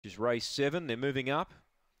Race-7. They're moving up.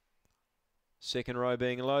 Second row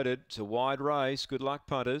being loaded. It's a wide race. Good luck,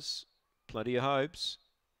 punters. Plenty of hopes.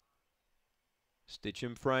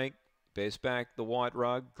 Stitchem Frank. Best back, the white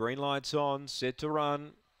rug. Green lights on. Set to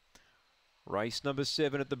run. Race number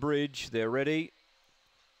 7 at the bridge. They're ready.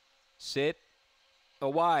 Set.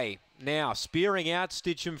 Away. Now, spearing out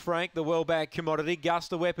Stitchem Frank, the well-back commodity. Gus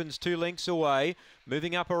the Weapons 2 lengths away.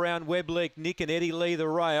 Moving up around Webleck, Nick and Eddie Lee the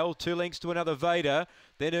rail. 2 lengths to another Vader.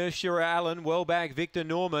 Then Ursula Allen, well-back Victor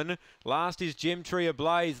Norman. Last is Gemtree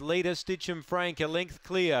Ablaze. Leader Stitchem Frank, a length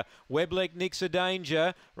clear. Webleck Nick's a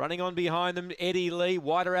danger. Running on behind them, Eddie Lee.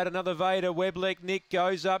 Wider out another Vader. Webleck Nick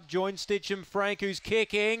goes up, joins Stitchem Frank, who's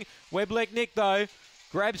kicking. Webleck Nick, though,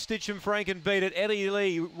 grabs Stitchem Frank and beat it. Eddie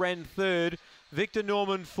Lee ran third. Victor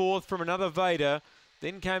Norman fourth from another Vader.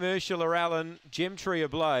 Then came Ursula Allen, Gemtree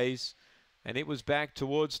Ablaze, and it was back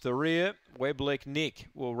towards the rear. Webleck Nick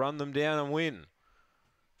will run them down and win.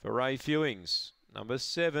 For Ray Fewings, number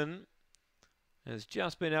 7 has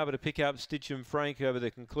just been able to pick up Stitchem Frank over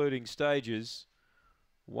the concluding stages.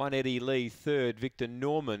 1 Eddie Lee third. Victor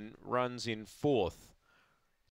Norman runs in fourth.